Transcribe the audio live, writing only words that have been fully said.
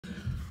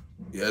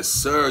Yes,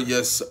 sir.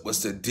 Yes, sir.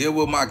 What's the deal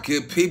with my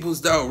good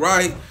peoples, though,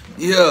 right?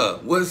 Yeah,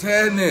 what's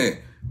happening?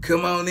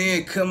 Come on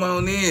in, come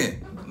on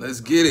in.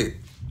 Let's get it.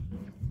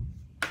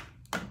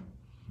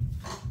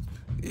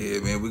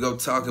 Yeah, man, we gonna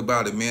talk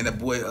about it, man. That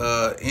boy,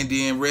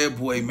 Indian Red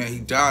Boy, man, he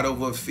died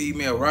over a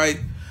female, right?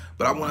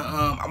 But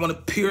I wanna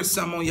pierce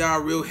something on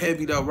y'all real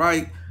heavy, though,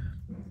 right?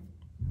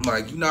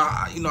 Like,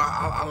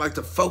 I like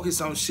to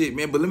focus on shit,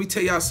 man. But let me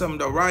tell y'all something,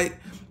 though, right?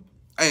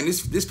 And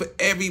this for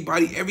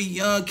everybody, every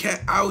young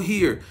cat out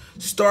here.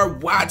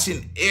 Start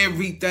watching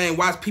everything.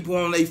 Watch people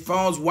on their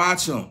phones.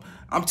 Watch them.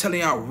 I'm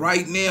telling y'all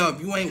right now,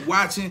 if you ain't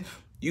watching,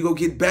 you gonna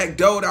get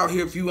backdoored out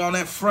here if you on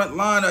that front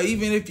line, or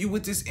even if you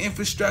with this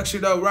infrastructure,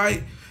 though,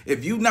 right?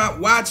 If you not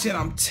watching,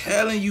 I'm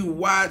telling you,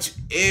 watch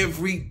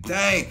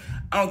everything.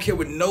 I don't care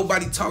what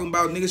nobody talking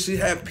about. Niggas should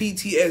have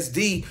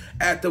PTSD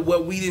after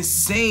what we done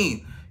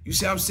seen. You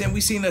see what I'm saying?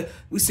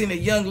 We seen a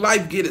young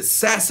life get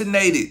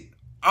assassinated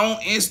on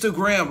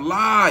Instagram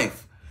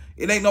live.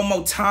 It ain't no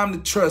more time to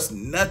trust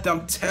nothing.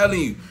 I'm telling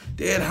you.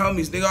 Dead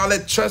homies, nigga, all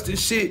that trust and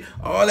shit,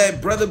 all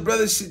that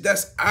brother shit,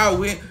 that's out.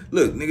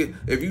 Look, nigga,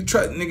 if you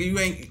trust, nigga,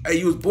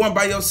 you was born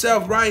by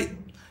yourself, right?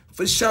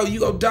 For sure,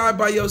 you gonna die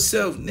by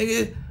yourself,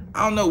 nigga.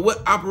 I don't know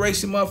what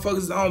operation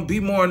motherfuckers on Be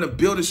More in the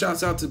building.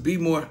 Shouts out to Be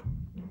More.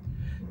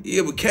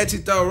 Yeah, but catch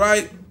it though,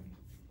 right?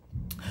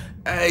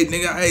 Hey,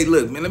 nigga, hey,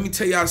 look, man, let me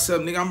tell y'all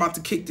something, nigga. I'm about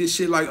to kick this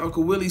shit like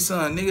Uncle Willie's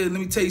son, nigga. Let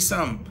me tell you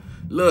something.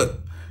 Look,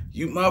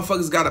 you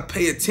motherfuckers gotta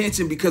pay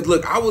attention because,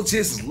 look, I was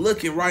just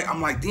looking, right?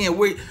 I'm like, damn,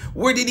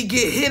 where did he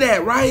get hit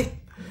at, right?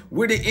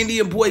 Where did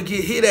Indian Boy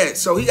get hit at?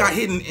 So he got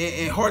hit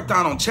in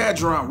Hawthorne on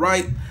Chadron,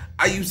 right?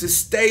 I used to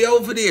stay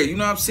over there, you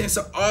know what I'm saying?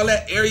 So all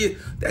that area,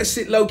 that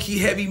shit low-key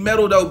heavy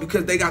metal, though,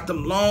 because they got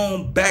them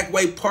long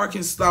backway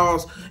parking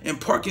stalls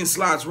and parking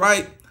slots,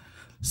 right?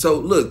 So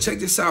look, check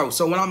this out.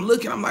 So when I'm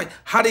looking, I'm like,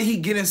 how did he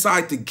get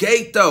inside the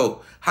gate,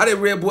 though? How did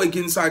Red Boy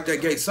get inside that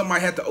gate?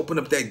 Somebody had to open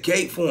up that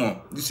gate for him.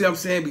 You see what I'm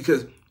saying?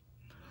 Because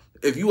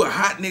if you a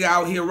hot nigga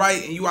out here,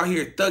 right, and you out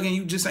here thugging,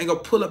 you just ain't gonna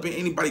pull up in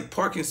anybody's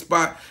parking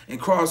spot and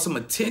call some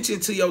attention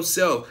to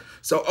yourself.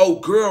 So, oh,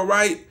 girl,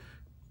 right?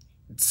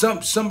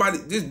 Somebody,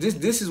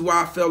 this is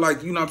why I felt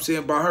like, you know what I'm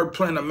saying, by her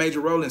playing a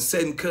major role in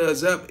setting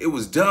cuz up, it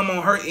was dumb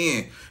on her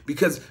end.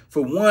 Because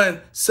for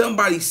one,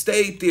 somebody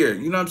stayed there.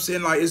 You know what I'm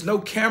saying? Like, there's no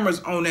cameras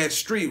on that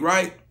street,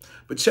 right?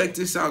 But check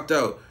this out,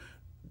 though.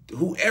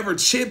 Whoever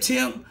chipped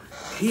him,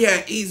 he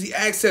had easy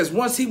access.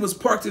 Once he was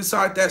parked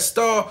inside that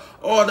stall,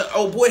 all the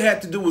old boy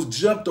had to do was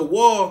jump the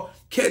wall,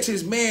 catch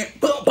his man,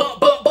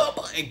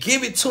 and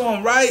give it to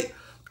him, right?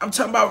 I'm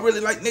talking about really,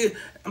 like, nigga,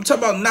 I'm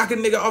talking about knocking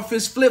nigga off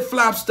his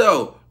flip-flops,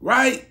 though,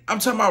 right? I'm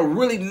talking about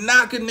really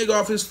knocking nigga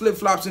off his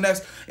flip-flops, and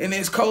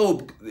it's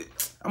cold.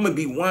 I'm gonna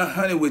be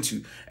 100 with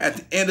you. At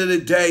the end of the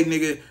day,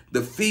 nigga,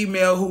 the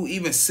female who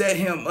even set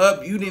him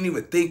up, you didn't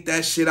even think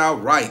that shit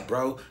out right,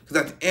 bro. Because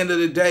at the end of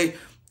the day,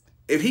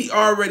 if you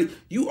already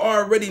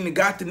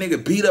got the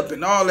nigga beat up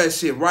and all that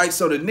shit, right?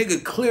 So the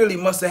nigga clearly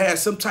must have had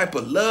some type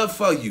of love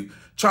for you.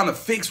 Trying to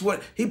fix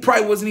what, he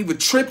probably wasn't even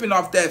tripping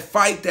off that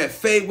fight, that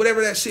fade,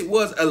 whatever that shit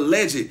was,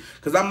 alleged.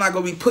 Because I'm not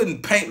going to be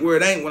putting paint where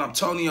it ain't when I'm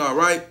telling y'all,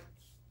 right?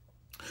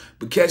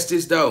 But catch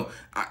this, though.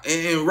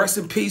 And rest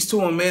in peace to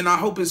him, man. I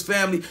hope his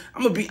family,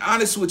 I'm going to be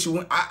honest with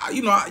you.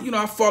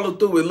 I followed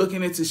through with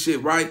looking into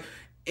shit, right?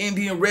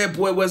 Indian Red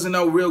Boy wasn't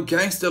no real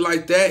gangster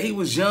like that. He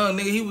was young,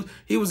 nigga.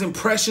 He was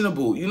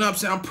impressionable. You know what I'm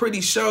saying? I'm pretty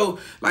sure,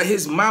 like,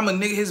 his mama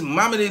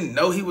didn't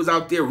know he was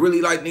out there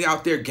really, like, nigga,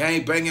 out there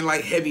gang banging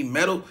like heavy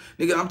metal.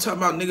 Nigga, I'm talking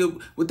about,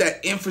 nigga, with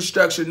that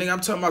infrastructure. Nigga,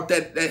 I'm talking about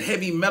that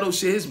heavy metal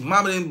shit. His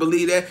mama didn't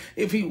believe that.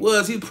 If he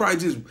was, he'd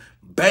probably just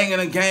banging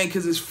a gang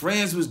because his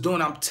friends was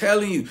doing. I'm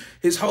telling you,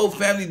 his whole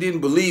family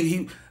didn't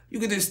believe. You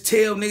could just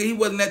tell, nigga, he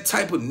wasn't that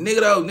type of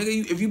nigga, though.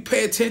 Nigga, if you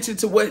pay attention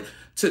to what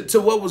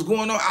was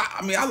going on.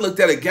 I mean, I looked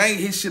at a gang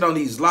his shit on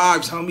these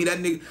lives, homie. That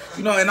nigga,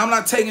 you know, and I'm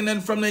not taking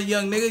nothing from that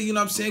young nigga, you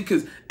know what I'm saying?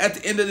 Because at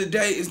the end of the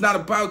day, it's not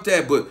about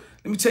that. But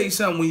let me tell you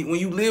something. When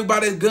you live by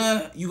that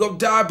gun, you go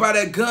die by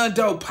that gun,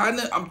 though,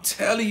 partner. I'm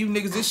telling you,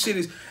 niggas, this shit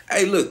is,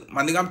 hey, look,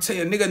 my nigga, I'm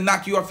telling you, nigga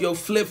knock you off your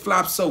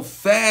flip-flops so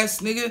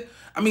fast, nigga.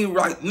 I mean,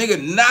 right,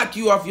 nigga knock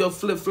you off your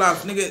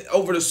flip-flops, nigga,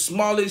 over the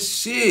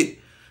smallest shit.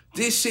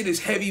 This shit is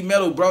heavy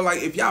metal, bro.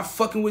 Like, if y'all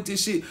fucking with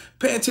this shit,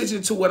 pay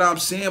attention to what I'm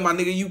saying, my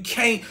nigga. You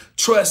can't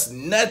trust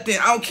nothing.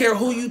 I don't care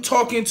who you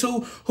talking to,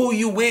 who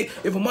you with.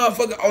 If a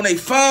motherfucker on a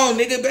phone,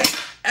 nigga,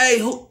 hey,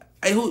 who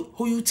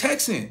you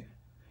texting? You know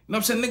what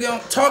I'm saying? Nigga,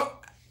 don't talk.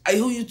 Hey,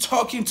 who you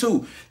talking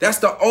to? That's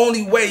the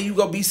only way you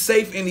gonna be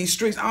safe in these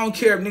streets. I don't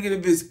care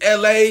if it's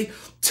LA,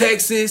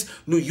 Texas,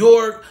 New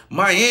York,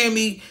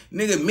 Miami,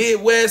 nigga,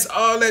 Midwest,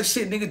 all that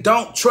shit. Nigga,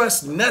 don't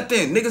trust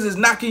nothing. Niggas is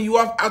knocking you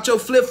off out your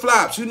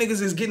flip-flops. You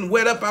niggas is getting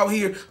wet up out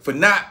here for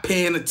not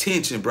paying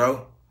attention,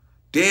 bro.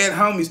 Dead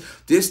homies.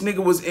 This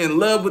nigga was in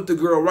love with the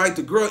girl, right?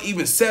 The girl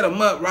even set him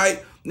up,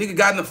 right? Nigga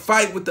got in a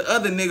fight with the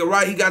other nigga,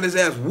 right? He got his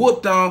ass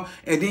whooped on,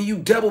 and then you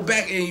double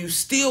back and you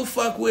still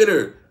fuck with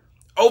her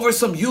over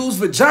some used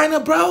vagina,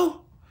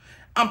 bro.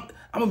 I'm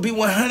gonna be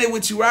 100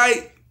 with you,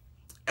 right?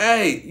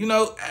 Hey, you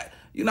know,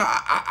 You know,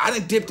 I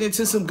done dipped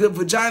into some good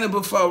vagina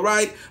before,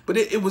 right? But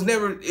it was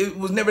never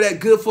that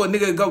good for a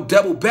nigga to go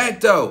double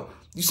back though.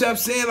 You see what I'm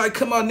saying? Like,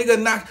 come on,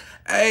 nigga,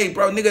 hey,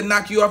 bro, nigga,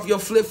 knock you off your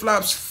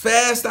flip-flops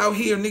fast out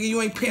here. Nigga,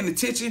 you ain't paying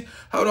attention.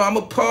 Hold on, I'm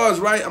going to pause,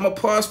 right? I'm going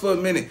to pause for a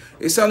minute.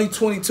 It's only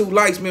 22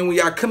 likes, man. When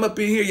y'all come up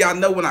in here, y'all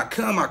know when I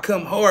come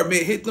hard,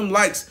 man. Hit them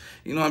likes.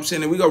 You know what I'm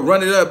saying? And we going to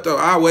run it up, though.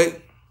 I'll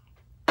wait.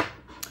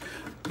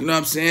 You know what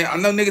I'm saying? I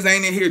know niggas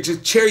ain't in here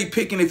just cherry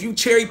picking. If you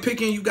cherry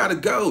picking, you got to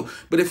go.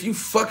 But if you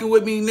fucking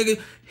with me, nigga,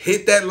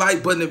 hit that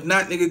like button. If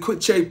not, nigga,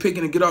 quit cherry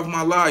picking and get off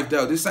my live,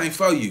 though. This ain't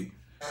for you.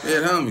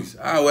 Yeah, homies.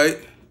 I'll wait.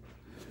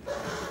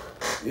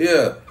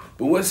 Yeah.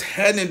 But what's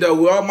happening,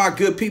 though, with all my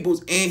good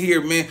peoples in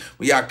here, man,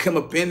 when y'all come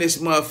up in this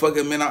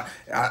motherfucker, man,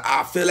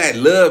 I feel that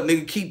love,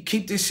 nigga.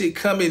 Keep this shit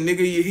coming, nigga.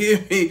 You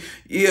hear me?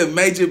 Yeah,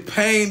 major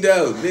pain,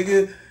 though,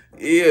 nigga.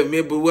 Yeah,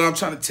 man, but what I'm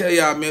trying to tell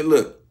y'all, man,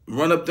 look.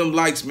 Run up them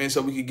likes, man,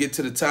 so we can get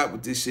to the top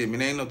with this shit,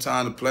 man. Ain't no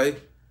time to play.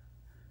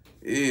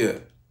 Yeah.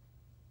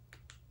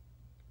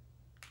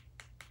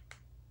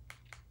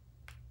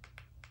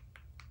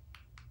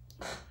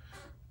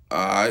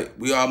 All right,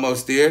 we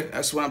almost there.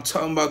 That's what I'm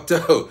talking about,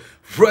 though.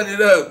 Run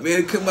it up,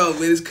 man. Come on,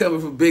 man. It's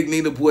coming from Big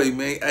Nina Boy,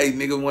 man. Hey,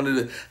 nigga, one of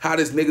the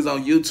hottest niggas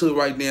on YouTube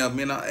right now,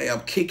 man.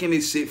 I'm kicking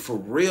this shit for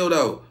real,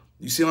 though.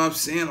 You see what I'm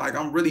saying? Like,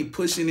 I'm really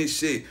pushing this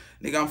shit.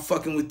 Nigga, I'm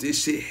fucking with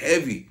this shit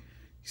heavy.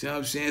 You see what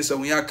I'm saying? So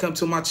when y'all come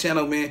to my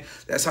channel, man,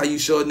 that's how you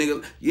show a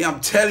nigga. Yeah,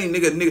 I'm telling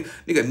you,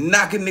 nigga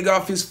knocking nigga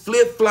off his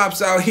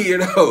flip-flops out here,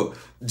 though.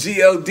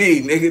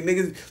 G-O-D,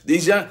 niggas,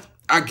 these young,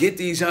 I get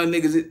these young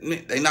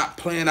niggas, they not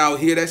playing out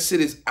here. That shit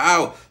is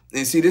out.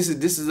 And see, this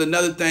is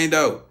another thing,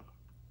 though.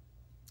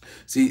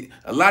 See,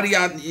 a lot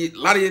of these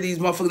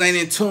motherfuckers ain't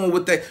in tune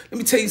with that. Let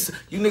me tell you,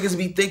 you niggas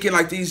be thinking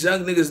like these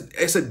young niggas,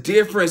 it's a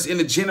difference in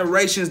the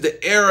generations.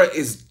 The era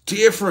is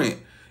different.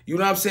 You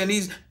know what I'm saying?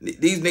 These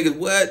niggas,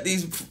 what?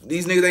 These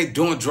niggas ain't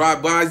doing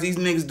drive-bys. These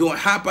niggas doing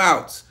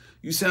hop-outs.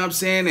 You see what I'm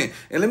saying?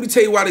 And let me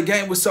tell you why the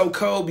game was so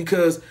cold,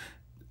 because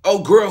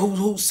old girl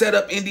who set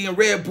up Indian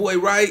Red Boy,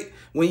 right?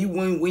 When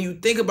you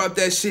think about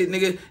that shit,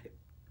 nigga,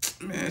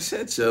 man,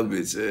 shut your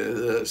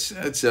bitch ass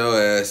up. Shut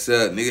your ass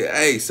up, nigga.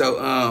 Hey,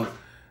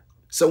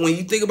 so when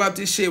you think about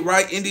this shit,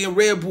 right? Indian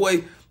Red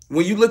Boy,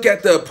 when you look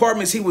at the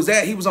apartments he was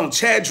on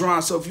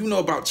Chadron. So if you know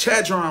about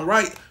Chadron,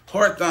 right?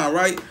 Hawthorne,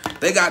 right?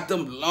 They got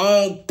them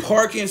long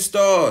parking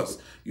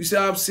stalls. You see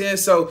what I'm saying?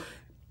 So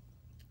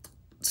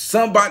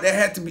somebody that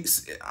had to be,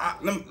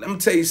 let me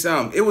tell you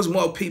something. It was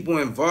more people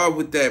involved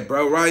with that,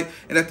 bro, right?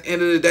 And at the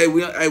end of the day,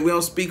 we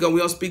don't speak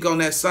on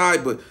that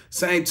side, but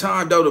same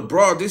time though, the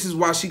broad, this is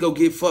why she go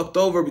get fucked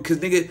over, because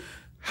nigga,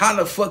 how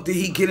the fuck did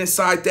he get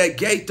inside that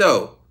gate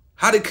though?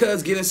 How did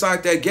cuz get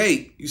inside that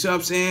gate? You see what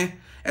I'm saying?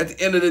 At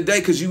the end of the day,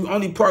 because you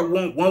only park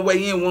one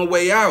way in, one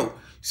way out.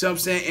 You see what I'm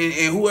saying?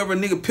 And whoever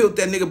nigga peeled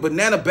that nigga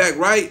banana back,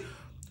 right?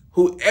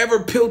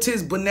 Whoever peeled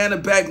his banana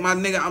back, my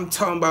nigga, I'm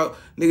talking about,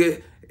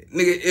 nigga,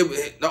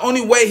 the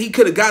only way he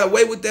could have got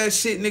away with that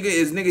shit, nigga,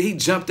 is, nigga, he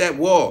jumped that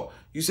wall.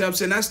 You see what I'm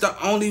saying? That's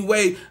the only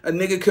way a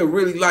nigga could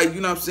really, like,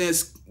 you know what I'm saying,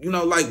 you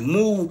know, like,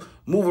 move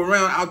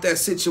around out that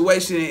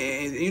situation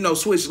and, you know,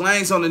 switch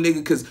lanes on the nigga,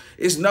 because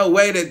it's no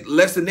way that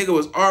unless the nigga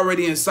was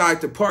already inside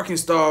the parking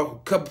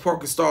stall, couple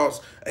parking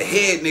stalls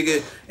ahead,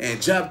 nigga,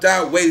 and jumped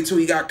out, waited till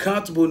he got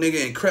comfortable,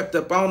 nigga, and crept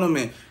up on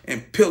him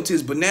and peeled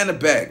his banana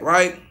back,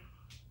 right?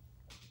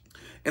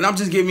 And I'm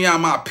just giving y'all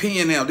my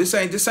opinion now. This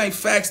ain't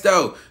facts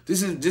though.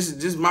 This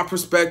is my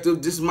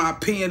perspective. This is my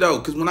opinion though.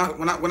 Cause when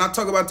I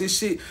talk about this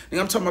shit,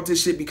 nigga, I'm talking about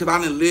this shit because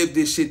I done lived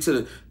this shit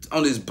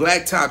on this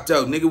blacktop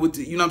though, nigga. With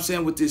the, you know what I'm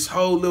saying, with this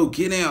whole little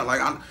get down. Like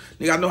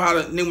I know how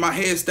to, nigga, my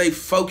head stay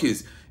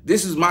focused.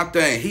 This is my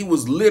thing. He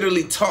was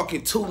literally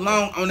talking too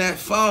long on that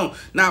phone.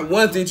 Not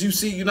once did you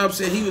see, you know what I'm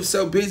saying? He was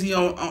so busy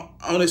on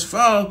his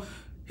phone,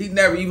 he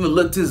never even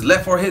looked his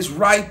left or his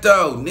right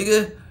though,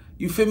 nigga.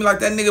 You feel me? Like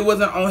that nigga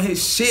wasn't on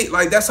his shit.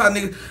 Like that's how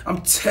niggas,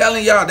 I'm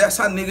telling y'all, that's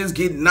how niggas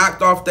get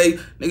knocked off they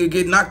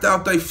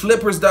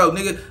flippers though.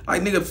 Nigga,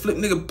 like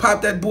nigga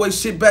pop that boy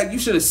shit back. You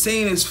should have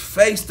seen his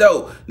face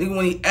though. Nigga,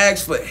 when he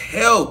asked for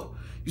help.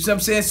 You see what I'm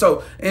saying?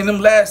 So in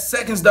them last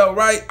seconds though,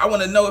 right? I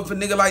want to know if a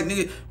nigga like,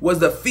 nigga, was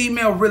the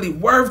female really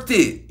worth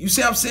it? You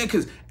see what I'm saying?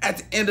 Because at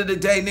the end of the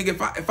day,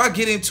 nigga, if I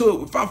get into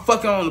it, if I'm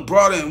fucking on the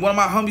broad and one of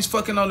my homies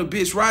fucking on the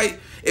bitch, right?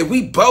 If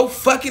we both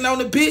fucking on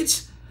the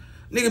bitch,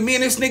 nigga, me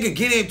and this nigga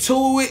get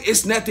into it,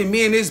 it's nothing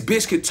me and this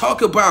bitch could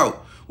talk about.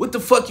 What the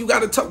fuck you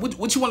gotta talk,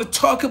 what you wanna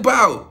talk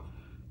about?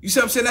 You see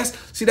what I'm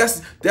saying?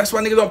 That's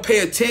why nigga don't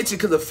pay attention,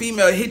 because a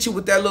female hit you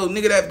with that little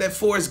nigga, that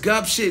Forrest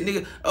Gump shit,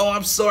 nigga. Oh,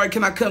 I'm sorry,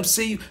 can I come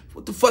see you?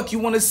 What the fuck you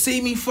wanna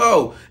see me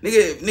for?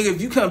 Nigga, if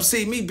you come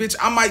see me, bitch,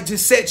 I might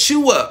just set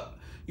you up.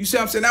 You see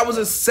what I'm saying? That was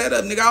a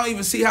setup, nigga. I don't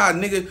even see how a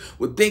nigga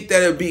would think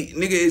that it'd be,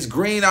 nigga, it's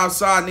green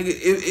outside, nigga.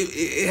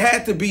 It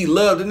had to be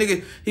love. The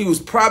nigga, he was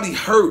probably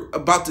hurt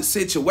about the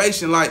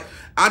situation. Like,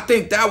 I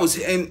think that was,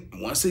 and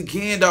once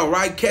again, though,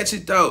 right? Catch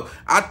it, though.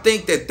 I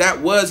think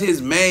that was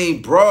his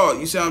main broad.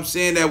 You see what I'm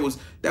saying? That was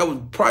that was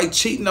probably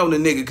cheating on the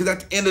nigga. Because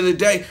at the end of the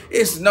day,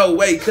 it's no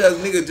way cuz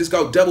nigga just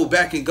go double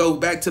back and go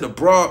back to the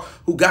broad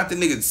who got the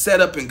nigga set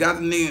up and got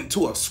the nigga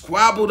into a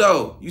squabble,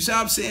 though. You see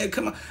what I'm saying?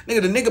 Come on.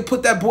 Nigga, the nigga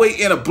put that boy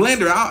in a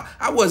blender.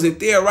 I wasn't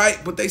there, right?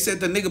 But they said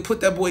the nigga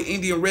put that boy,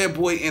 Indian Red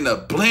Boy, in a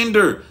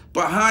blender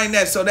behind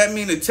that. So that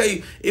mean to tell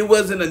you it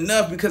wasn't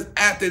enough, because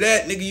after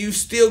that, nigga, you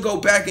still go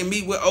back and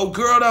meet with old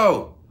girl,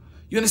 though.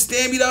 You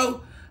understand me,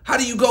 though? How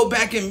do you go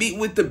back and meet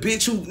with the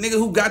bitch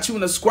who got you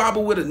in a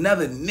squabble with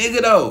another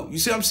nigga, though? You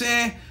see what I'm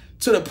saying?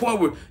 To the point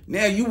where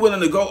now you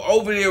willing to go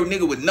over there,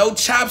 nigga, with no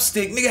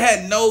chopstick. Nigga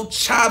had no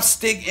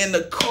chopstick in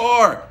the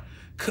car.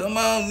 Come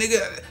on,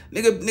 nigga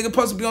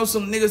supposed to be on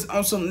some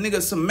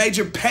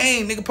major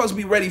pain. Nigga supposed to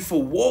be ready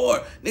for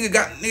war.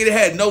 Nigga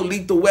had no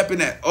lethal weapon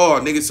at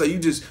all, nigga. So you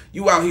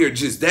out here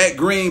just that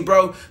green,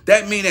 bro.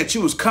 That mean that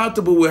you was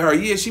comfortable with her.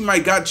 Yeah, she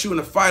might got you in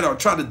a fight or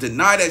try to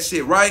deny that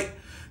shit, right?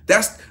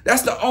 That's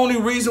the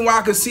only reason why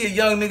I could see a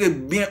young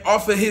nigga being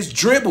off of his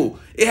dribble.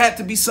 It had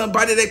to be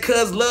somebody that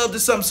cuz loved or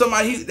something,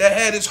 somebody that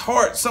had his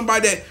heart,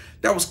 somebody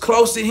that was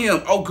close to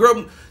him. Oh,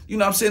 girl, you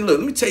know what I'm saying? Look,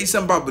 let me tell you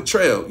something about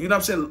betrayal. You know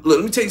what I'm saying? Look,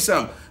 let me tell you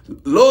something.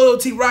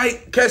 Loyalty,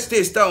 right? Catch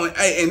this, though.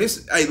 Hey,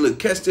 look,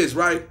 catch this,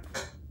 right?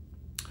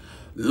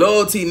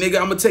 Loyalty, nigga,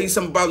 I'm gonna tell you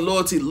something about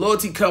loyalty.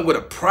 Loyalty come with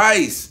a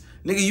price.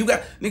 Nigga,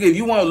 if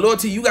you want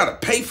loyalty, you gotta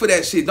pay for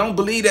that shit. Don't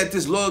believe that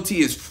this loyalty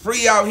is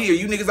free out here.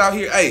 You niggas out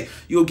here, hey,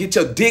 you'll get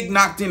your dick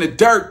knocked in the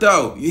dirt,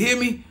 though. You hear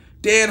me?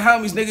 Dead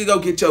homies, nigga, go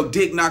get your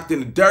dick knocked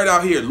in the dirt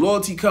out here.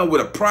 Loyalty come with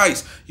a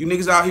price. You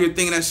niggas out here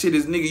thinking that shit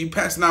is, nigga, you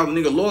passing out,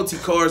 nigga, loyalty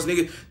cards,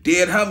 nigga.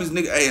 Dead homies,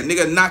 nigga, hey, a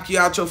nigga knock you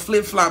out your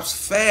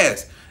flip-flops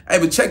fast. Hey,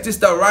 but check this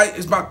though, right?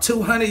 It's about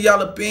 200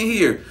 y'all up in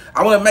here.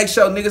 I want to make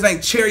sure niggas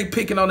ain't cherry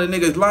picking on the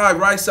niggas live,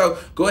 right? So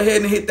go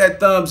ahead and hit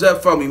that thumbs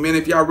up for me, man.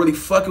 If y'all really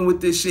fucking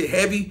with this shit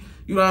heavy,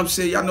 you know what I'm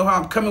saying? Y'all know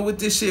how I'm coming with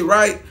this shit,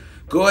 right?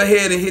 Go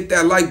ahead and hit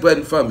that like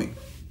button for me.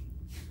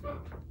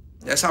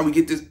 That's how we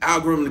get this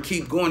algorithm to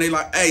keep going. They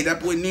like, hey,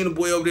 that boy Nina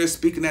boy over there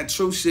speaking that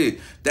true shit,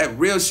 that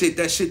real shit,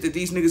 that shit that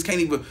these niggas can't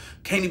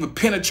even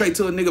penetrate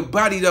to a nigga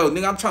body, though.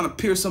 Nigga, I'm trying to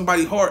pierce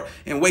somebody's heart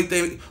and wake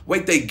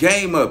they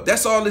game up.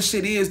 That's all this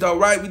shit is, though,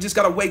 right? We just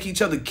gotta wake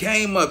each other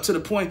game up to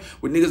the point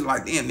where niggas are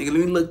like, damn, nigga,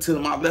 let me look to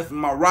my left and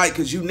my right,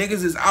 because you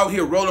niggas is out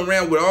here rolling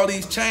around with all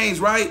these chains,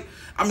 right?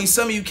 I mean,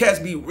 some of you cats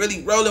be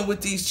really rolling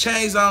with these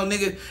chains on,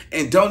 nigga,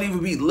 and don't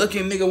even be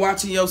looking, nigga,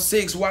 watching your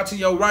six, watching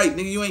your right,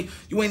 nigga. You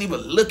ain't even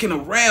looking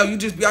around. You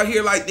just be out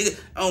here like, nigga,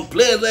 on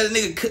blood, let a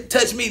nigga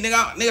touch me,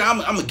 nigga.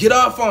 I'm gonna get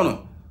off on him.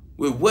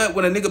 With what?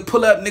 When a nigga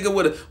pull up, nigga,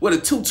 with a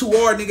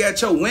 2-2-R, nigga,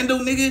 at your window,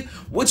 nigga?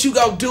 What you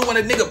gonna do when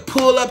a nigga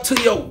pull up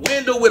to your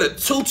window with a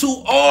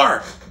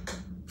 2-2-R?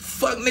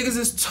 Fuck niggas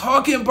is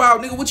talking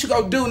about, nigga. What you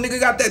gonna do? Nigga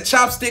got that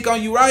chopstick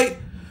on you, right?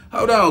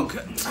 Hold on.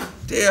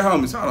 Dear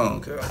homies, hold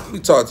on. Let me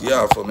talk to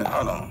y'all for a minute.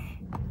 Hold on.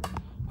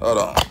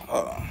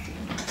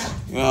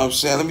 You know what I'm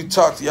saying? Let me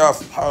talk to y'all.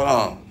 Hold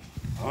on.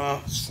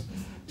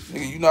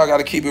 Nigga, you know I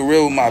gotta keep it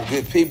real with my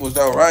good peoples,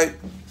 though, right?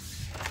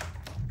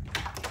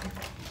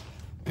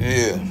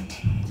 Yeah.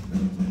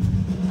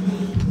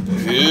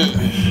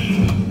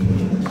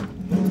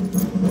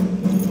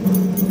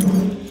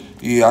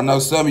 Yeah, I know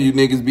some of you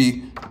niggas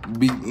be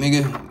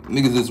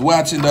niggas is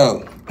watching,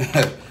 though.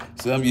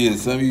 Some of you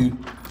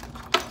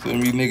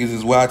niggas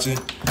is watching.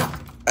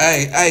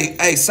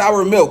 Hey,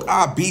 Sour Milk,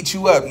 I'll beat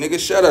you up, nigga.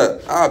 Shut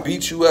up. I'll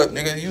beat you up,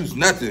 nigga. Use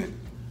nothing.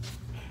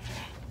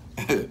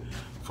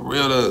 For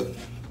real, though.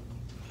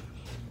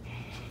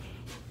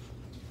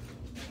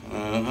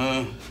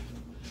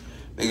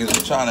 Niggas be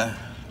trying to.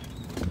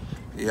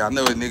 Yeah, I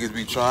know what niggas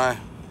be trying.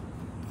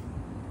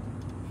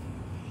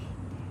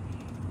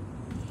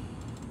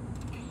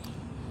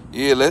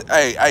 Yeah,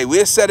 hey,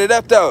 we'll set it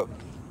up, though,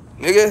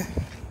 nigga.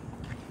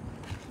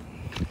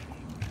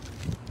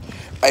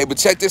 Hey, but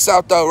check this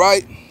out, though,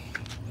 right?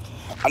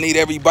 I need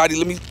everybody,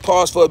 let me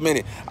pause for a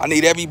minute. I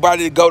need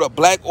everybody to go to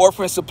Black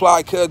Orphan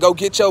Supply, cuz. Go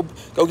get your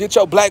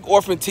Black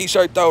Orphan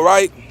t-shirt, though,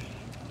 right?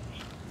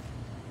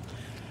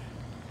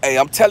 Hey,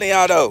 I'm telling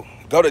y'all, though,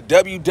 go to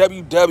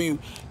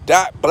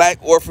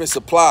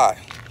www.blackorphansupply.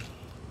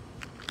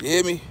 You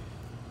hear me?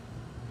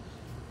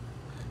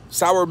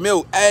 Sour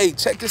Milk. Hey,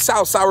 check this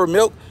out, Sour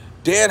Milk.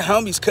 Dead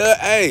homies, cuz.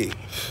 Hey,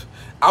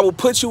 I will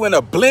put you in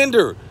a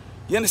blender.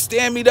 You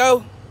understand me,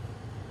 though?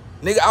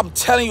 Nigga, I'm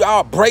telling you,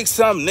 I'll break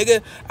something,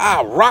 nigga.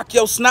 I'll rock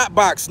your snot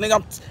box,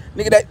 nigga.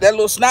 Nigga, that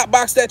little snot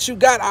box that you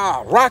got,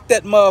 I'll rock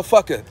that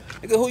motherfucker.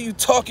 Nigga, who you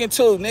talking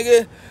to,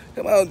 nigga?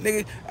 Come on,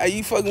 nigga. Hey,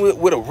 you fucking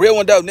with a real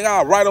one, though. Nigga,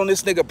 I'll write on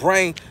this nigga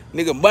brain,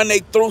 nigga, Monday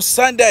through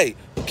Sunday.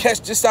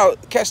 Catch this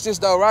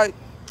though, right?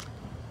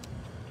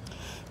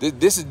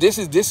 This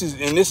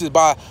is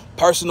by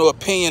personal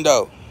opinion,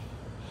 though,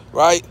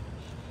 right?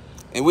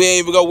 And we ain't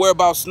even gonna worry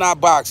about snot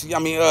box. I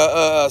mean,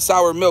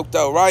 Sour Milk,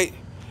 though, right?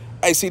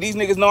 Hey, see, these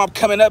niggas know I'm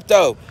coming up,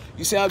 though.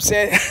 You see what I'm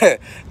saying?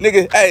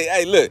 Nigga,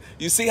 hey, look.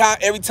 You see how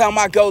every time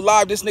I go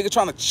live, this nigga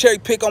trying to cherry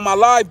pick on my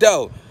live,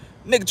 though.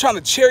 Nigga trying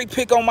to cherry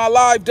pick on my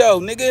live, though,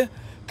 nigga.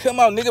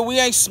 Come on, nigga, we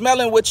ain't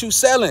smelling what you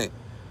selling.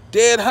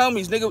 Dead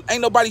homies, nigga.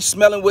 Ain't nobody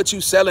smelling what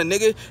you selling,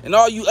 nigga. And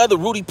all you other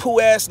Rudy Poo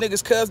ass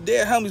niggas, cuz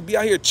dead homies be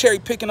out here cherry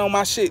picking on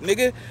my shit,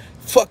 nigga.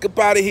 Fuck up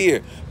out of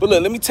here. But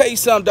look, let me tell you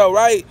something though,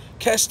 right?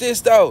 Catch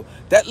this though.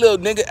 That little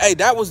nigga, hey,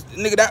 that was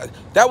nigga,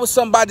 that was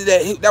somebody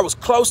that was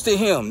close to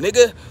him,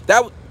 nigga.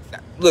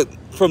 Look,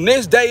 from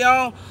this day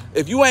on,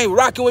 if you ain't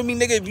rocking with me,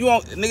 nigga, if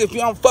you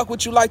don't fuck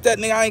with you like that,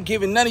 nigga, I ain't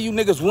giving none of you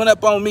niggas one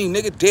up on me,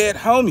 nigga. Dead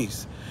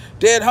homies.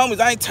 Dead homies.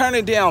 I ain't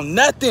turning down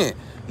nothing.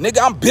 Nigga,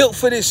 I'm built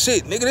for this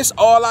shit. Nigga, this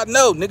all I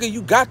know. Nigga,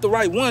 you got the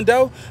right one,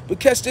 though. But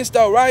catch this,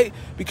 though, right?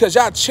 Because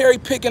y'all cherry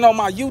picking on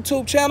my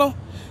YouTube channel,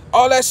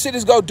 all that shit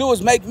is gonna do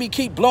is make me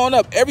keep blowing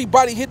up.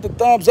 Everybody hit the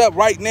thumbs up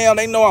right now.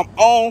 They know I'm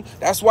on.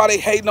 That's why they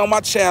hating on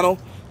my channel.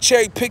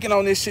 Cherry picking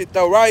on this shit,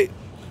 though, right?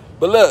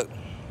 But look,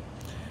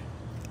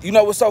 you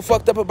know what's so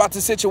fucked up about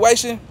the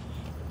situation?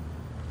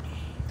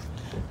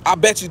 I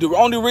bet you the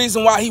only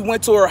reason why he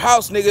went to her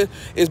house, nigga,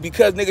 is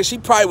because, nigga, she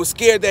probably was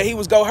scared that he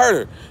was gonna hurt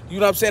her. You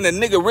know what I'm saying? The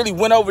nigga really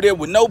went over there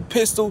with no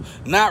pistol,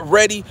 not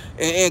ready,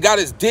 and got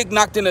his dick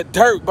knocked in the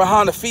dirt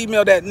behind a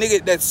female that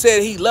nigga that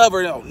said he loved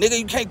her. No, nigga,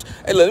 you can't.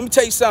 Hey, look, let me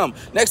tell you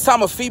something. Next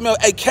time a female,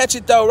 hey, catch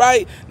it though,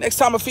 right? Next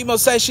time a female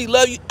say she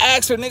love you,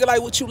 ask her, nigga,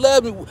 like, what you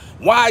love me?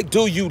 Why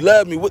do you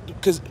love me?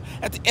 Because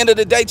at the end of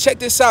the day, check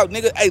this out,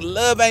 nigga. Hey,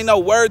 love ain't no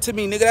word to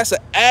me, nigga. That's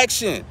an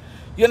action.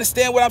 You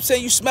understand what I'm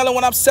saying? You smelling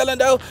what I'm selling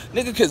though,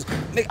 nigga? Because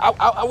nigga,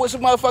 I wish a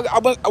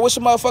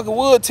motherfucker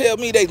would tell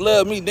me they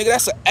love me, nigga.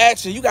 That's an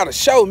action. You gotta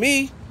show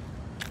me.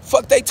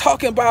 Fuck they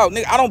talking about,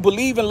 nigga. I don't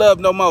believe in love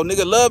no more,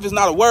 nigga. Love is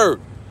not a word,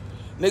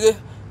 nigga.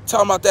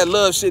 Talking about that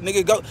love shit,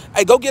 nigga.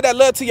 Go get that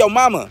love to your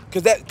mama,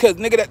 cause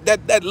nigga,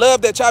 that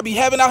love that y'all be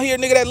having out here,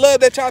 nigga. That love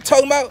that y'all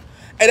talking about,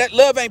 hey, that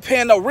love ain't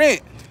paying no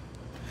rent.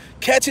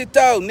 Catch it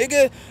though,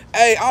 nigga.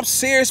 Hey, I'm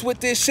serious with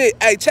this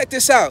shit. Hey, check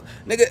this out,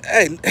 nigga.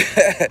 Hey,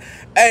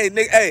 hey,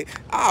 nigga. Hey,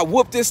 I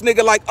whoop this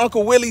nigga like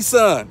Uncle Willie's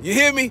son. You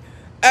hear me?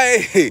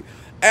 Hey,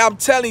 I'm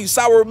telling you,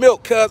 sour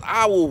milk, cuz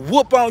I will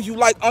whoop on you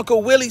like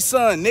Uncle Willie's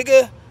son,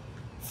 nigga.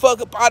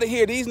 Fuck up out of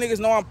here. These niggas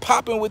know I'm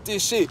popping with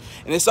this shit,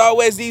 and it's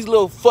always these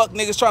little fuck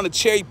niggas trying to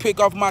cherry pick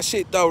off my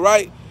shit though,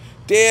 right?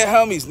 Dead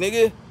homies,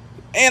 nigga.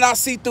 And I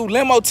see through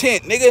limo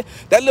tent, nigga.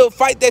 That little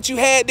fight that you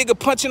had, nigga,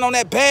 punching on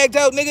that bag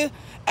though, nigga.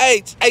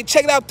 Hey,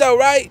 check it out though,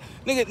 right?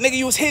 Nigga,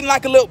 you was hitting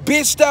like a little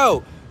bitch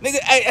though. Nigga,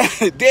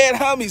 hey, dead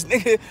homies,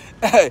 nigga.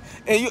 Hey,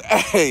 and you,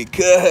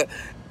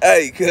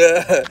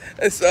 cuz,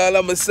 that's all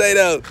I'ma say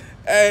though.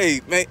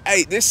 Hey, man,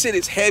 hey, this shit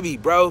is heavy,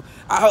 bro.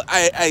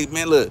 Hey,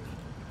 man, look.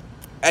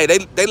 Hey,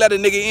 they let a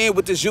nigga in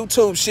with this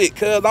YouTube shit,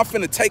 cuz I'm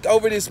finna take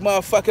over this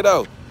motherfucker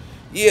though.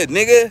 Yeah,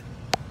 nigga.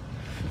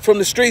 From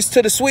the streets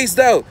to the suites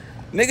though.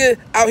 Nigga,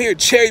 out here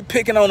cherry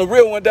picking on the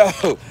real one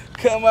though.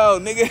 Come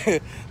on,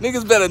 nigga.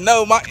 Niggas better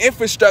know my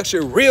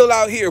infrastructure real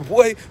out here,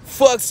 boy.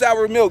 Fuck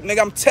sour milk, nigga.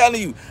 I'm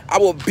telling you, I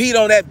will beat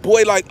on that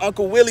boy like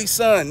Uncle Willie's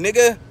son,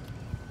 nigga.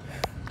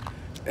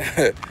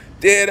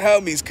 Dead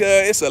homies,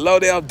 cuz. It's a low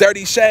down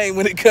dirty shame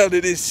when it comes to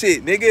this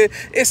shit, nigga.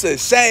 It's a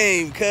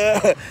shame,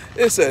 cuz.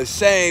 It's a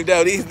shame,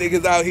 though. These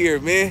niggas out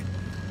here, man.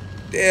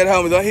 Dead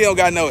homies, he don't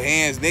got no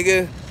hands,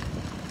 nigga.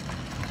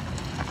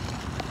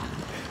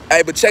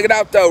 Hey, but check it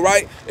out though,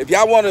 right? If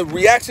y'all want a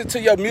reaction to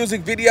your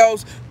music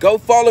videos, go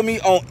follow me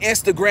on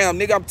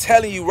Instagram. Nigga, I'm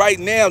telling you right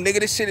now,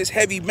 nigga, this shit is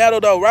heavy metal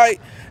though, right?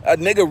 A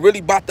nigga really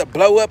about to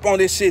blow up on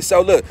this shit.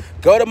 So look,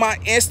 go to my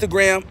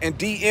Instagram and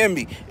DM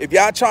me. If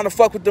y'all trying to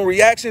fuck with the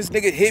reactions,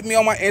 nigga, hit me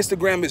on my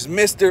Instagram. It's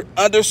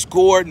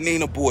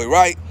Mr_Nina Boy,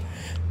 right?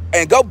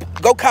 And go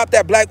cop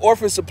that Black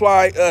Orphan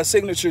Supply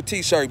signature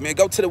t-shirt, man.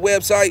 Go to the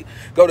website,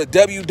 go to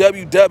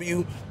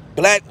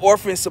www.Black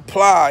Orphan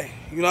Supply.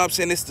 You know what I'm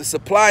saying? It's the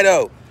supply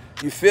though.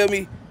 You feel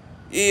me?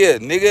 Yeah,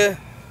 nigga.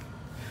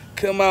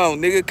 Come on,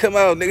 nigga. Come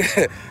on,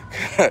 nigga.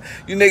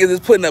 You niggas is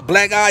putting a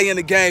black eye in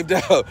the game,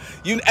 though.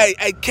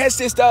 Hey, catch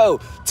this,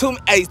 though. Too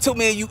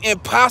many of you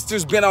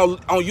imposters been on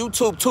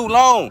YouTube too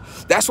long.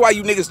 That's why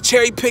you niggas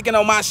cherry picking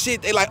on my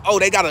shit. They like, oh,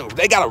 they got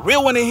a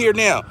real one in here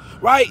now,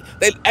 right?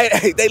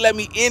 They let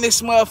me in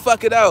this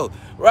motherfucker, though,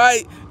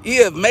 right?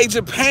 Yeah,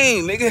 Major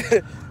Pain,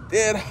 nigga.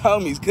 Dead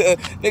homies, cuz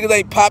niggas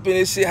ain't popping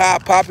this shit how I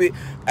pop it.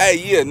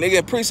 Hey, yeah, nigga,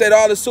 appreciate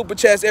all the super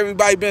chats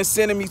everybody been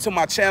sending me to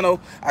my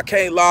channel. I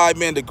can't lie,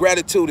 man. The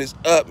gratitude is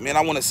up, man.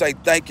 I want to say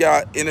thank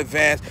y'all in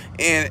advance.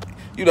 And,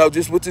 you know,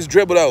 just with this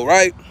dribble, though,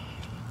 right?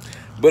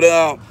 But,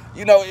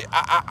 you know,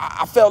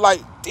 I felt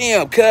like,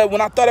 damn, cuz, when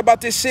I thought about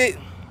this shit,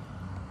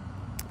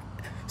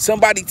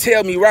 somebody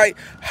tell me, right,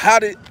 how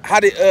did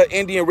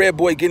Indian Red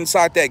Boy get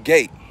inside that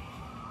gate?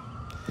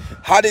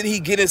 How did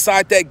he get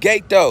inside that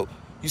gate, though?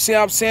 You see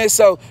what I'm saying?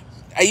 So,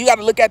 hey, you got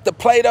to look at the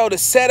play, though, the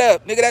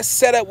setup. Nigga, that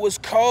setup was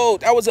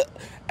cold. That was a,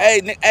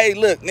 hey,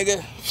 look,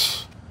 nigga.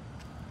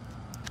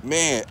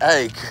 Man,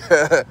 hey,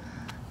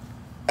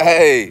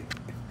 hey,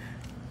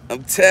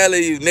 I'm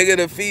telling you,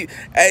 nigga,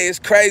 hey, it's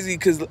crazy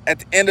because at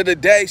the end of the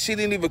day, she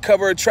didn't even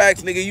cover her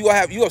tracks, nigga. You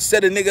gonna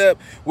set a nigga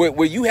up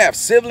where you have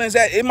siblings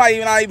at. It might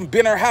not even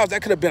been her house.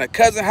 That could have been a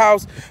cousin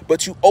house,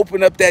 but you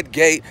open up that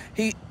gate.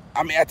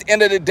 I mean, at the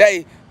end of the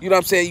day, you know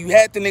what I'm saying? You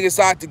had the nigga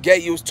inside the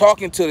gate. You was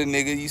talking to the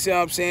nigga. You see what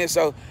I'm saying?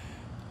 So,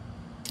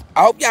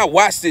 I hope y'all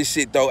watch this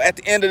shit, though. At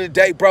the end of the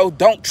day, bro,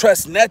 don't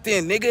trust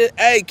nothing, nigga.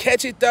 Hey,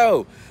 catch it,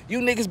 though. You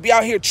niggas be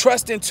out here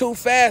trusting too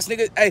fast,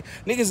 nigga. Hey,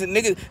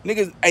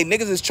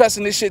 niggas is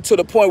trusting this shit to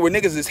the point where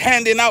niggas is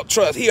handing out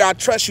trust. Here, I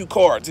trust you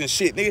cards and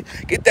shit,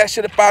 nigga. Get that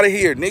shit up out of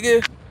here,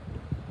 nigga.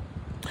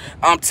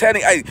 I'm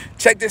telling you, hey,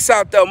 check this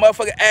out, though.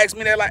 Motherfucker asked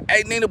me, they're like,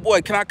 hey, Nina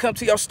boy, can I come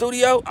to your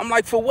studio? I'm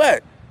like, for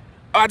what?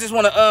 I just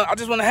wanna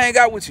hang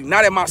out with you.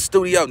 Not at my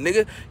studio,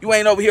 nigga. You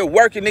ain't over here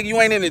working, nigga.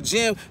 You ain't in the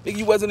gym. Nigga,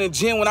 you wasn't in the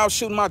gym when I was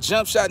shooting my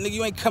jump shot, nigga.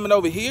 You ain't coming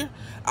over here.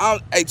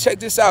 Hey, check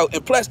this out.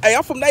 And plus, hey,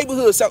 I'm from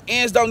neighborhood, so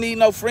ends don't need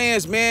no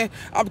friends, man.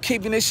 I'm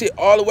keeping this shit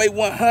all the way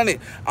 100.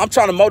 I'm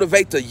trying to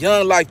motivate the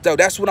young life, though.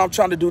 That's what I'm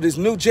trying to do. This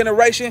new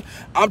generation,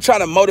 I'm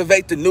trying to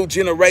motivate the new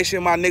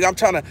generation, my nigga. I'm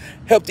trying to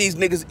help these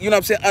niggas, you know what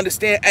I'm saying,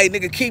 understand, hey,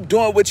 nigga, keep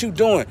doing what you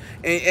doing.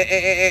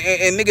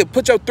 And nigga,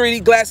 put your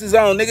 3D glasses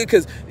on, nigga,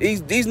 because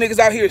these niggas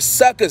out here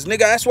suckers, nigga.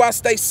 That's why I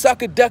stay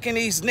sucker ducking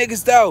these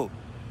niggas, though.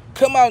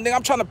 Come on, nigga.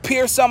 I'm trying to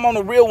pierce something on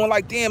the real one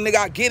like, damn, nigga,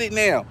 I get it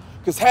now.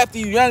 Because half of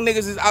you young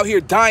niggas is out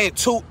here dying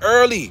too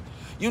early.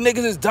 You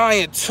niggas is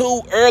dying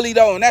too early,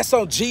 though, and that's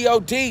on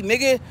G-O-D,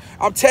 nigga.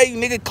 I'm telling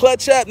you, nigga,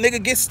 clutch up,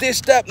 nigga, get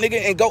stitched up,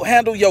 nigga, and go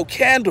handle your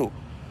candle.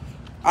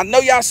 I know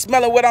y'all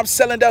smelling what I'm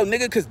selling, though,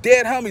 nigga, because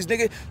dead homies,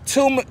 nigga,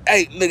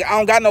 hey, nigga, I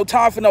don't got no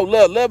time for no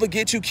love. Love will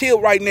get you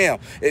killed right now.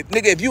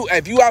 If you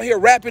out here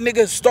rapping,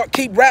 nigga,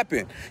 keep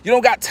rapping. You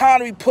don't got time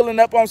to be pulling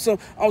up on some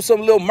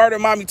little murder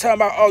mommy talking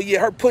about, oh, yeah,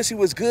 her pussy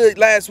was good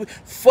last week.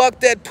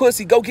 Fuck that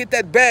pussy. Go get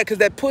that bag, because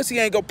that pussy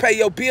ain't gonna pay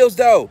your bills,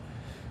 though.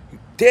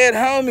 Dead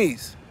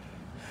homies.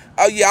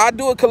 Oh, yeah, I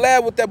do a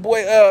collab with that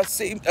boy,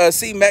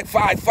 C-Mac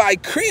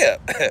 5 Crib.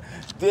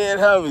 Dead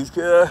homies,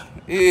 cuz.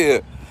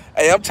 Yeah.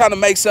 Hey, I'm trying to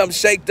make something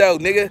shake, though,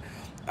 nigga.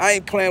 I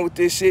ain't playing with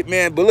this shit,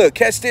 man. But look,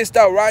 catch this,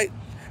 though, right?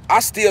 I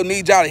still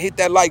need y'all to hit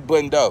that like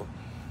button, though.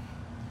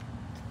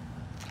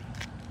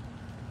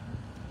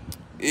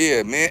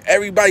 Yeah, man.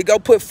 Everybody go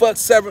put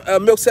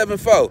Milk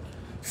 74.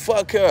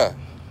 Fuck her.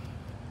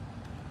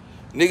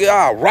 Nigga,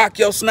 I'll rock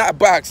your snot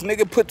box.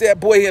 Nigga, put that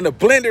boy in the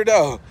blender,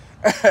 though.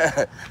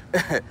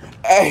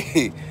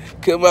 Hey,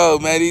 come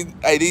on, man.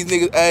 These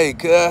niggas, hey,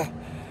 cuz.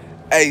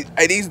 Hey,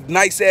 these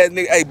nice ass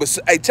niggas. Hey, but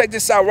hey, check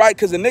this out, right?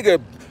 Cause a nigga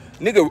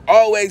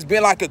always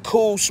been like a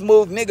cool,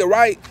 smooth nigga,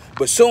 right?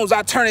 But soon as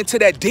I turn into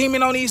that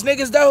demon on these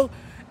niggas, though,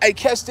 hey,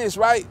 catch this,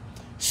 right?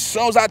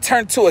 Soon as I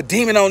turn to a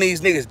demon on these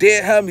niggas,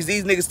 dead homies,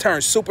 these niggas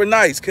turn super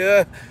nice,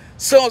 cuz.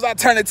 Soon as I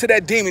turn into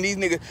that demon, these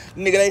niggas,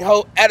 they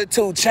whole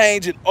attitude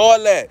change and all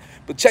that.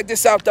 But check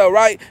this out, though,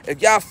 right?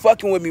 If y'all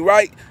fucking with me,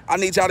 right? I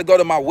need y'all to go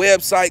to my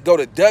website, go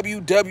to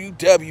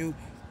www.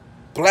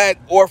 Black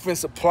Orphan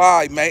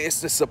Supply, man.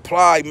 It's the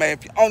supply, man.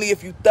 Only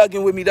if you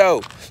thugging with me,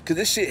 though. Cause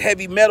this shit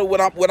heavy metal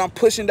what I'm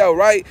pushing, though,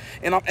 right?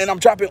 And I'm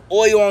dropping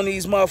oil on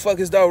these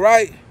motherfuckers, though,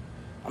 right?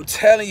 I'm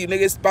telling you,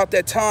 nigga, it's about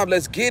that time.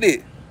 Let's get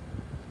it.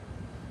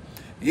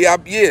 Yeah,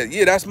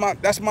 that's my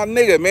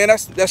nigga, man.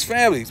 That's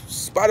family.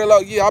 Spider Low,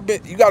 yeah,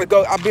 you gotta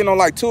go. I've been on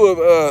like 2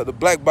 of the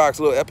Black Box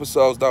little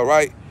episodes, though,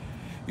 right?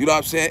 You know what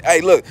I'm saying?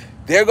 Hey, look,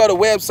 there go the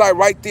website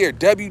right there,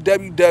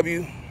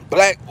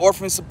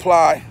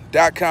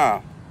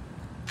 www.blackorphansupply.com.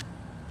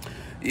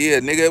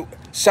 Yeah, nigga.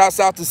 Shouts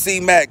out to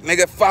C-Mac,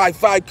 nigga.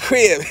 5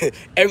 Crib.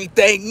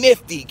 Everything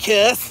nifty,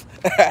 cuz.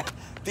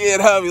 Dead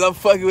homies, I'm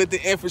fucking with the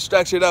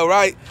infrastructure, though,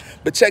 right?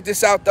 But check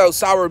this out, though,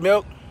 Sour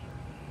Milk.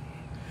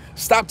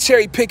 Stop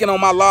cherry picking on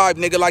my live,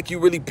 nigga, like you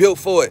really built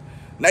for it.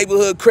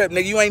 Neighborhood Crip,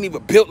 nigga, you ain't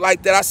even built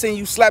like that. I seen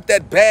you slap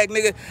that bag,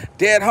 nigga.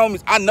 Dead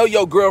homies, I know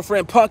your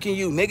girlfriend punking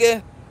you,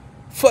 nigga.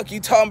 Fuck you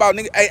talking about,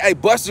 nigga. Hey,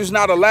 Buster's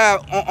not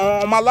allowed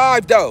on my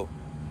live, though.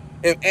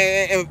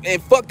 And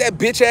fuck that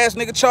bitch ass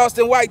nigga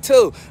Charleston White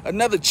too.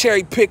 Another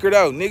cherry picker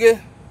though, nigga.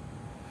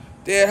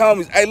 Dead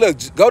homies. Hey, look,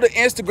 go to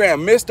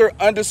Instagram,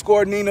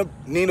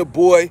 Mr._Nina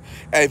Boy.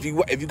 Hey, if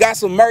you got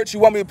some merch, you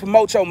want me to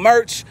promote your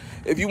merch.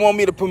 If you want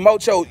me to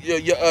promote your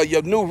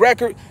new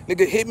record,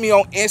 nigga, hit me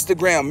on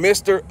Instagram,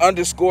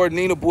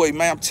 Mr._Nina Boy.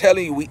 Man, I'm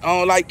telling you, we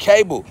own like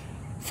cable.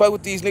 Fuck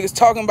what these niggas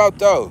talking about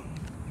though,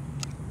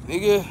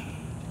 nigga.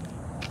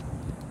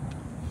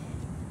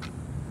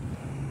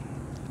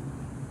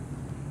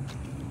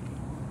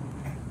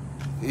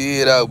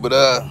 Yeah, though, but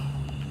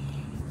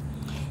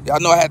y'all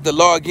know I had to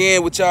log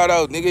in with y'all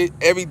though, nigga,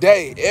 every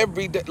day.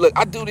 Look,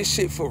 I do this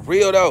shit for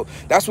real though.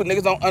 That's what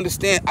niggas don't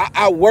understand.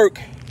 I work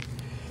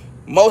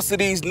most of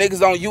these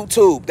niggas on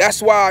YouTube.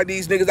 That's why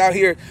these niggas out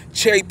here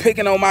cherry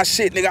picking on my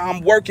shit, nigga.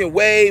 I'm working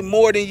way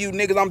more than you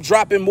niggas. I'm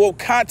dropping more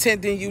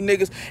content than you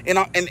niggas, and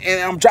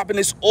I'm dropping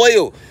this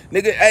oil,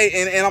 nigga.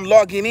 Hey, and I'm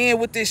logging in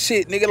with this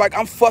shit, nigga. Like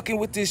I'm fucking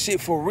with this shit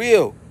for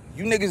real.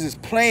 You niggas is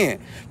playing.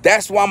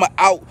 That's why I'm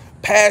out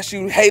past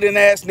you hating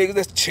ass niggas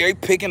that's cherry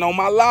picking on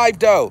my life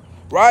though,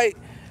 right?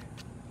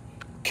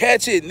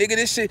 Catch it, nigga.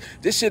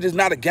 This shit is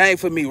not a game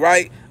for me,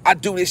 right? I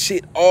do this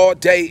shit all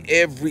day,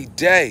 every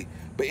day.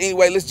 But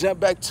anyway, let's jump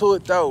back to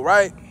it though,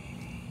 right?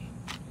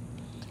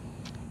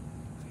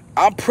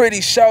 I'm pretty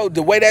sure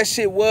the way that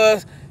shit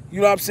was, you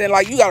know what I'm saying?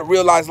 Like, you gotta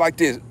realize like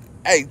this.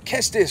 Hey,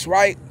 catch this,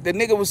 right? The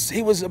nigga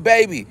he was a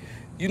baby.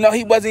 You know,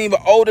 he wasn't even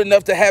old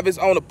enough to have his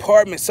own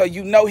apartment, so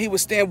you know he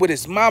was staying with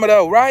his mama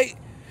though, right?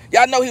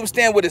 Y'all know he was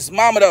staying with his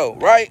mama though,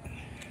 right?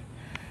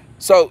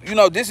 So, you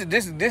know, this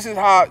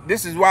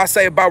is why I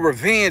say about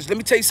revenge. Let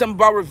me tell you something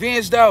about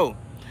revenge though.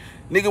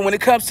 Nigga, when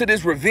it comes to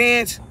this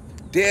revenge,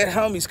 dead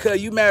homies,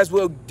 cuz you might as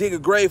well dig a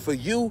grave for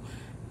you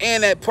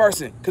and that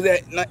person. Cause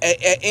at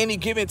any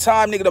given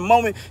time, nigga, the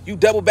moment you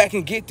double back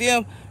and get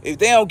them, if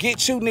they don't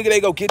get you, nigga, they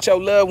go get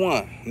your loved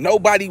one.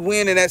 Nobody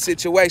win in that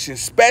situation,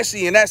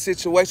 especially in that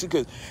situation,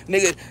 cause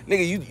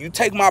nigga, you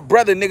take my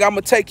brother, nigga,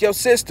 I'ma take your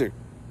sister.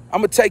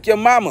 I'ma take your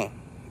mama.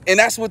 And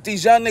that's what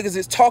these young niggas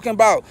is talking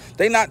about.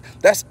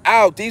 That's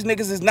out. These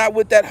niggas is not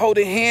with that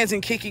holding hands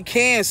and kicking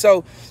cans.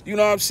 So, you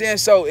know what I'm saying?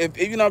 So, if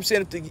you know what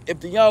I'm saying,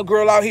 if the young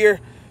girl out here,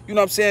 you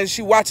know what I'm saying,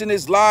 she watching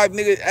this live,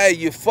 nigga, hey,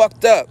 you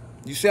fucked up.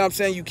 You see what I'm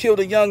saying? You killed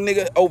a young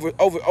nigga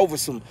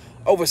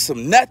over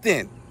some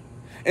nothing.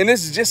 And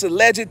this is just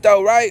alleged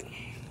though, right?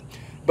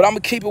 But I'm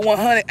gonna keep it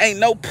 100. Ain't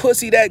no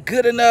pussy that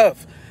good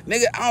enough.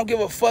 Nigga, I don't give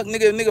a fuck,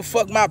 nigga. Nigga,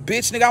 fuck my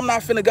bitch, nigga. I'm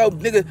not finna go,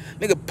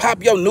 nigga,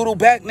 pop your noodle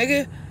back,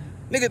 nigga.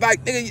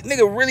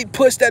 Nigga really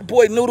push that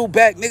boy noodle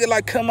back. Nigga,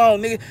 like, come on,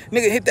 nigga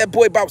hit that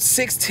boy about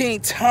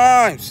 16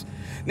 times.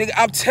 Nigga,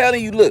 I'm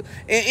telling you, look,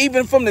 and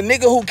even from the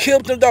nigga who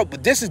killed him though,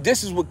 but this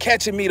is what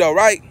catching me though,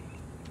 right?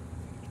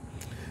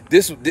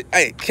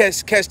 Hey,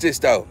 catch this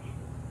though.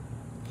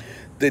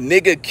 You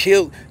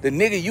killed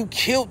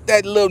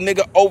that little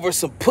nigga over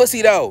some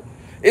pussy though.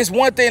 It's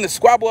one thing to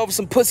squabble over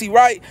some pussy,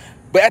 right?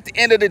 But at the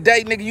end of the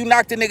day, nigga, you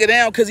knocked the nigga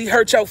down because he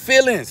hurt your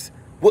feelings.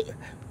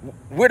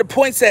 Where the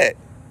points at?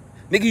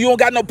 Nigga, you don't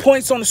got no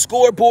points on the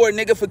scoreboard,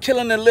 nigga, for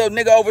killing a little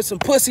nigga over some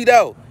pussy,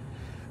 though.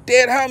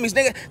 Dead homies,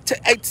 nigga.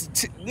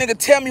 Nigga,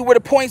 tell me where the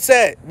points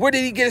at. Where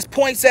did he get his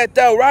points at,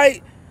 though,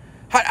 right?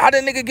 How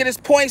did nigga get his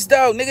points,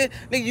 though? Nigga,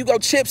 you go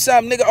chip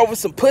something, nigga, over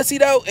some pussy,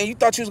 though, and you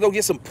thought you was gonna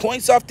get some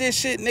points off this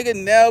shit? Nigga,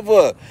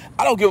 never.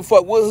 I don't give a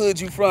fuck what hood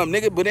you from,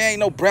 nigga, but there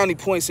ain't no brownie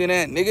points in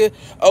that, nigga.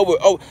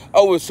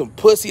 Over some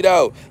pussy,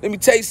 though. Let me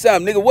tell you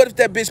something, nigga. What if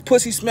that bitch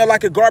pussy smell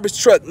like a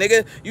garbage truck,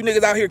 nigga? You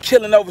niggas out here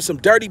killing over some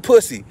dirty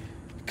pussy.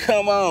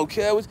 Come on,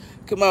 cuz.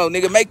 Come on,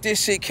 nigga, make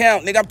this shit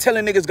count. Nigga, I'm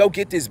telling niggas go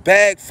get this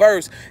bag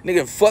first.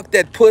 Nigga, fuck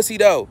that pussy,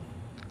 though.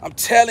 I'm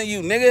telling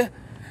you, nigga.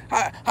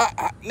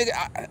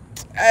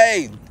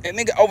 Hey, and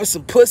nigga, over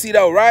some pussy,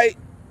 though, right?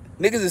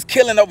 Niggas is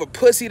killing over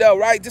pussy, though,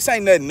 right? This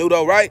ain't nothing new,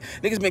 though, right?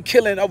 Niggas been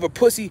killing over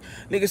pussy,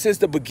 nigga, since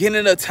the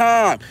beginning of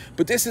time.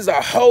 But this is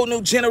a whole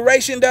new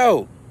generation,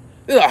 though.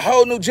 This is a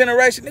whole new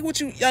generation. Nigga,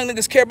 what you young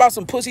niggas care about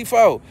some pussy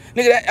for?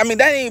 Nigga, that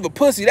ain't even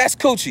pussy. That's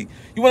coochie.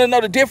 You want to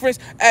know the difference?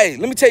 Hey,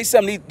 let me tell you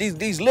something.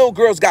 These little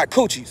girls got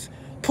coochies.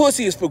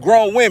 Pussy is for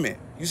grown women.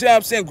 You see what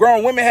I'm saying?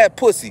 Grown women have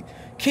pussy.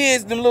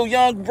 Kids, them little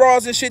young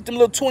bras and shit, them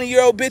little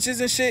 20-year-old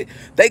bitches and shit,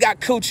 they got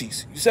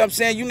coochies. You see what I'm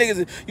saying? You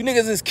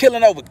niggas is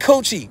killing over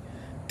coochie.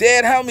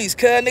 Dead homies,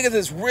 cuz. Niggas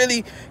is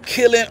really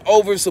killing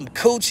over some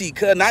coochie,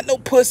 cuz. Not no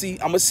pussy.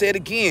 I'm going to say it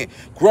again.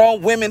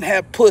 Grown women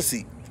have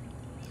pussy.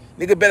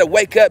 Nigga better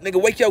wake up.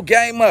 Nigga, wake your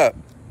game up.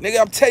 Nigga,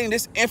 I'm telling you,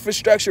 this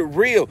infrastructure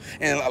real.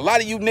 And a lot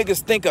of you niggas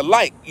think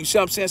alike. You see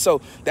what I'm saying?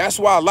 So that's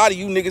why a lot of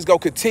you niggas go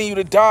continue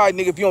to die,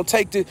 nigga, if you don't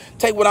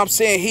take what I'm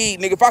saying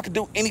heed. Nigga, if I could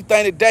do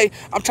anything today,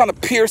 I'm trying to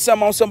pierce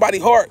something on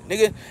somebody's heart,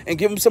 nigga, and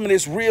give them some of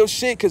this real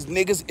shit, because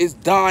niggas is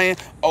dying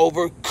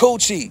over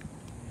coochie.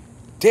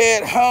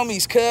 Dead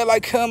homies, cuz,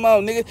 like, come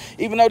on, nigga.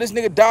 Even though this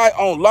nigga died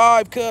on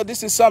live, cuz,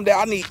 this is something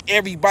that I need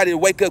everybody to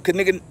wake up, cuz,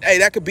 nigga, hey,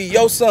 that could be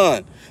your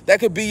son. That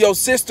could be your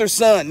sister's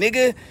son,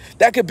 nigga.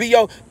 That could be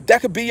your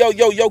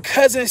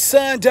cousin's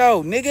son,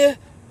 though, nigga.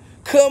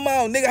 Come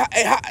on, nigga.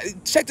 Hey,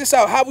 check this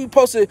out. How we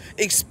supposed to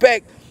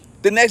expect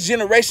the next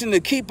generation to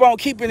keep on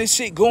keeping this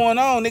shit going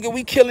on, nigga?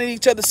 We killing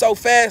each other so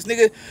fast,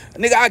 nigga.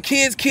 Nigga, our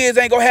kids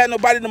ain't gonna have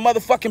nobody to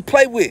motherfucking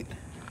play with.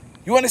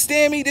 You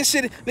understand me? This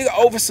shit, nigga,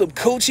 over some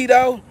coochie,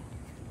 though.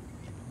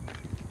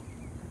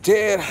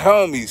 Dead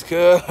homies,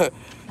 cuz.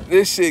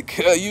 This shit,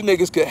 cuz, you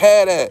niggas could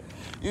have that.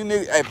 You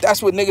niggas, if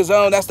that's what niggas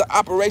own, that's the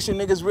operation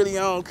niggas really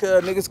own,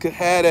 cuz. Niggas could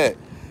have that.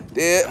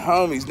 Dead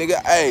homies, nigga.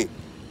 Hey,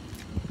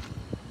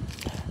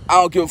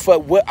 I don't give a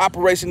fuck what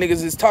operation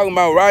niggas is talking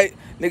about, right?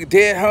 Nigga,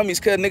 dead homies,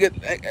 cuz,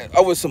 nigga,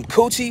 over some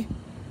coochie.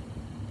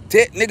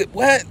 Dead, nigga,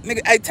 what?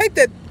 Nigga, hey, take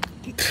that.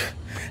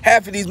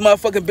 Half of these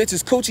motherfucking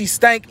bitches coochie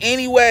stank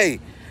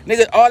anyway.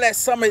 Nigga, all that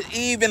summer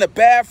eve in the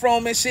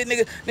bathroom and shit,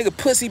 nigga,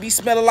 pussy be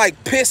smelling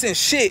like piss and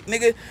shit,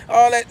 nigga.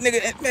 All that,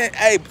 nigga, man,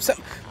 hey,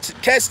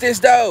 catch this,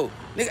 though.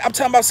 Nigga, I'm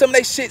talking about some of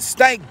that shit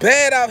stank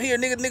bad out here.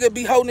 Nigga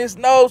be holding his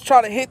nose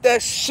trying to hit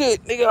that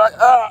shit. Nigga,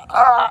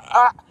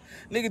 like,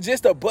 Nigga,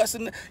 just a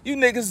busting. You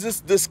niggas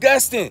just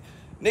disgusting.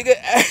 Nigga,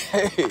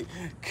 hey,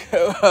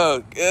 come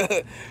on,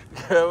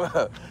 come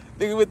on.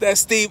 Nigga, with that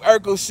Steve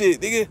Urkel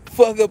shit. Nigga,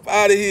 fuck up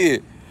out of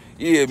here.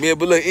 Yeah, man,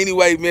 but look,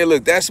 anyway, man,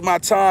 look, that's my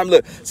time.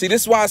 Look, see,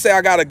 this is why I say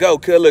I gotta go,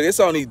 cuz, look, it's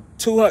only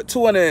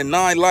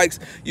 209 likes.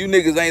 You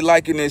niggas ain't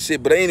liking this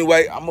shit. But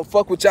anyway, I'm gonna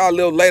fuck with y'all a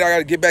little later. I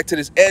gotta get back to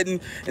this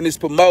editing and this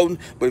promoting.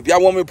 But if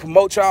y'all want me to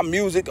promote y'all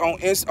music on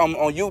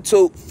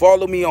YouTube,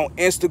 follow me on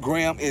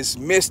Instagram. It's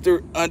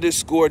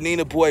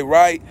Mr._Nina Boy,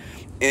 right?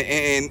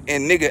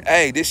 And nigga,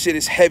 hey, this shit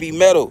is heavy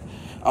metal.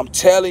 I'm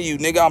telling you,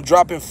 nigga, I'm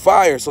dropping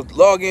fire. So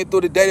log in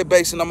through the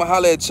database and I'ma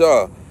holler at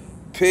y'all.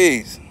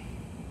 Peace.